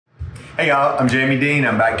Hey y'all, I'm Jamie Deen.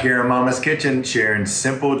 I'm back here in Mama's Kitchen sharing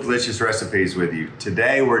simple, delicious recipes with you.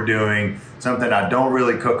 Today we're doing something I don't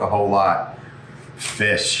really cook a whole lot,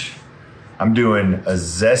 fish. I'm doing a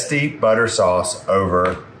zesty butter sauce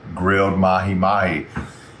over grilled mahi mahi.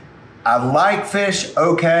 I like fish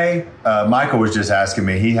okay. Michael was just asking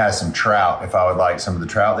me, he has some trout, if I would like some of the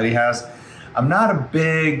trout that he has. I'm not a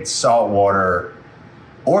big saltwater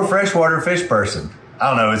or freshwater fish person. I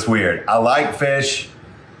don't know, it's weird. I like fish,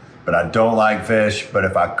 but I don't like fish. But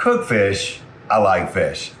if I cook fish, I like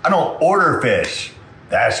fish. I don't order fish.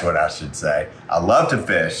 That's what I should say. I love to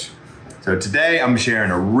fish. So today I'm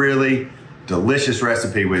sharing a really delicious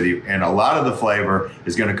recipe with you, and a lot of the flavor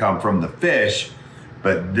is gonna come from the fish,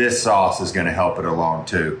 but this sauce is gonna help it along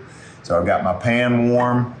too. So I've got my pan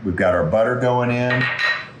warm. We've got our butter going in.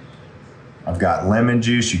 I've got lemon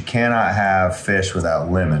juice. You cannot have fish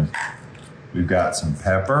without lemon. We've got some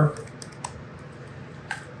pepper.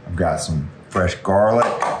 I've got some fresh garlic,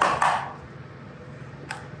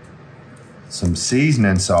 some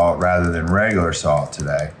seasoning salt rather than regular salt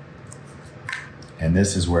today. And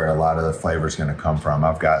this is where a lot of the flavor is gonna come from.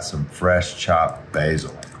 I've got some fresh chopped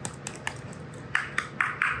basil.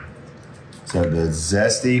 So the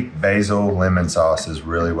zesty basil lemon sauce is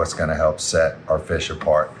really what's gonna help set our fish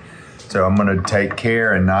apart. So I'm gonna take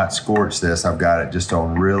care and not scorch this. I've got it just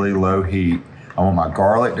on really low heat. I want my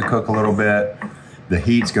garlic to cook a little bit. The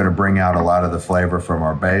heat's gonna bring out a lot of the flavor from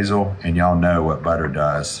our basil, and y'all know what butter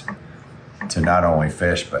does to not only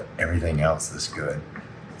fish, but everything else that's good.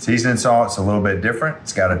 Seasoning salt's a little bit different.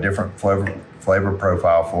 It's got a different flavor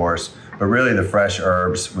profile for us, but really the fresh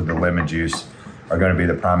herbs with the lemon juice are gonna be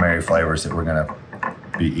the primary flavors that we're gonna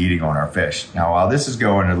be eating on our fish. Now, while this is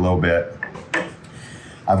going a little bit,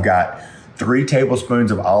 I've got 3 tablespoons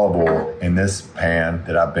of olive oil in this pan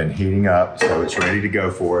that I've been heating up, so it's ready to go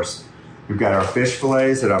for us. We've got our fish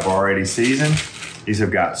fillets that I've already seasoned. These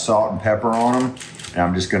have got salt and pepper on them, and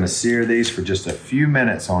I'm just gonna sear these for just a few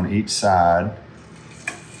minutes on each side.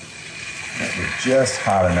 They're just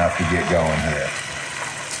hot enough to get going here.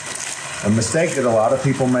 A mistake that a lot of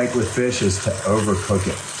people make with fish is to overcook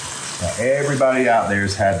it. Now, everybody out there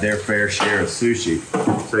has had their fair share of sushi,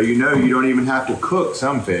 so you know you don't even have to cook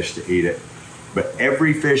some fish to eat it, but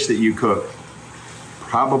every fish that you cook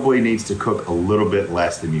probably needs to cook a little bit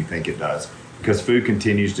less than you think it does, because food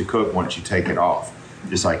continues to cook once you take it off.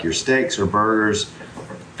 Just like your steaks or burgers,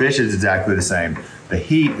 fish is exactly the same. The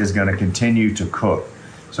heat is gonna continue to cook.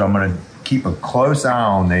 So I'm gonna keep a close eye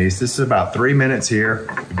on these. This is about 3 minutes here.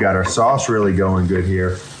 We've got our sauce really going good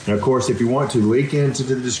here. And of course, if you want to, leak into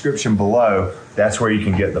the description below, that's where you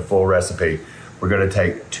can get the full recipe. We're gonna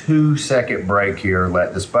take a 2-second break here,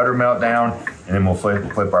 let this butter melt down, and then we'll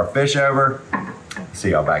flip our fish over.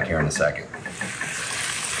 See y'all back here in a second.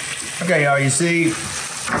 Okay, y'all, you see,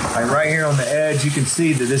 like right here on the edge, you can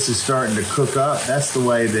see that this is starting to cook up. That's the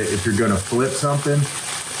way that if you're gonna flip something,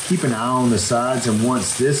 keep an eye on the sides, and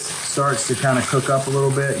once this starts to kind of cook up a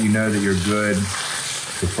little bit, you know that you're good to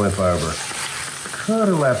flip over. Could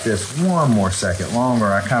have left this 1 more second longer.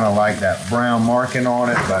 I kind of like that brown marking on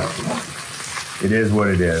it, but it is what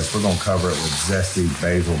it is. We're gonna cover it with zesty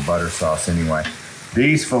basil butter sauce anyway.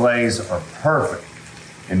 These fillets are perfect.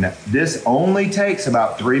 And this only takes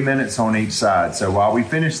about 3 minutes on each side. So while we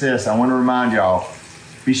finish this, I wanna remind y'all,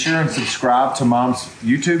 be sure and subscribe to Mom's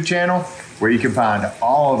YouTube channel, where you can find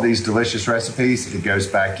all of these delicious recipes. It goes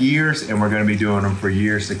back years, and we're gonna be doing them for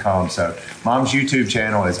years to come. So Mom's YouTube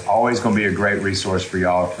channel is always gonna be a great resource for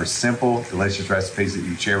y'all for simple, delicious recipes that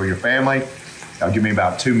you share with your family. Now give me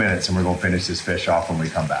about 2 minutes, and we're gonna finish this fish off when we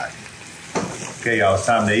come back. Okay, y'all, it's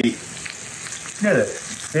time to eat. You know that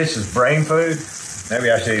fish is brain food? Maybe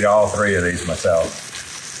I should eat all 3 of these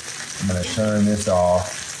myself. I'm gonna turn this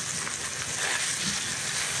off.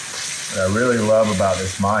 What I really love about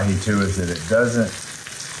this mahi too is that it doesn't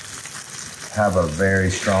have a very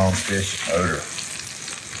strong fish odor.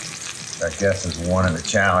 I guess is one of the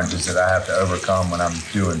challenges that I have to overcome when I'm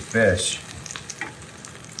doing fish.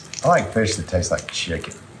 I like fish that taste like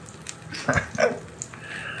chicken.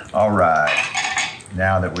 All right,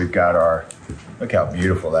 now that we've got our, look how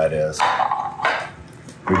beautiful that is.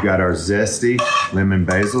 We've got our zesty lemon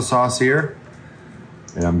basil sauce here,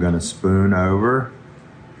 and I'm gonna spoon over.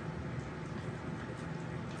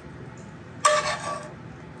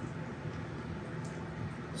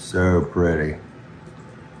 So pretty.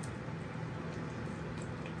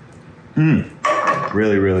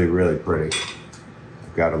 Really, really, really pretty.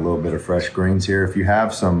 I've got a little bit of fresh greens here. If you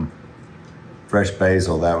have some fresh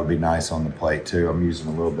basil, that would be nice on the plate too. I'm using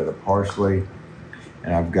a little bit of parsley,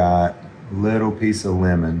 and I've got a little piece of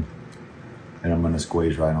lemon, and I'm gonna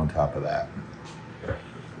squeeze right on top of that.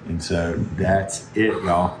 And so that's it,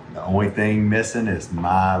 y'all. The only thing missing is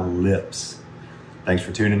my lips. Thanks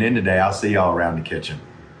for tuning in today. I'll see y'all around the kitchen.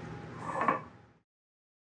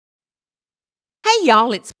 Hey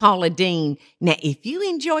y'all, it's Paula Deen. Now, if you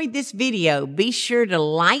enjoyed this video, be sure to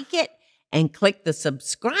like it and click the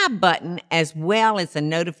subscribe button as well as the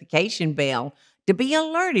notification bell to be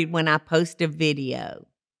alerted when I post a video.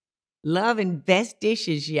 Love and best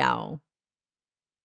dishes, y'all.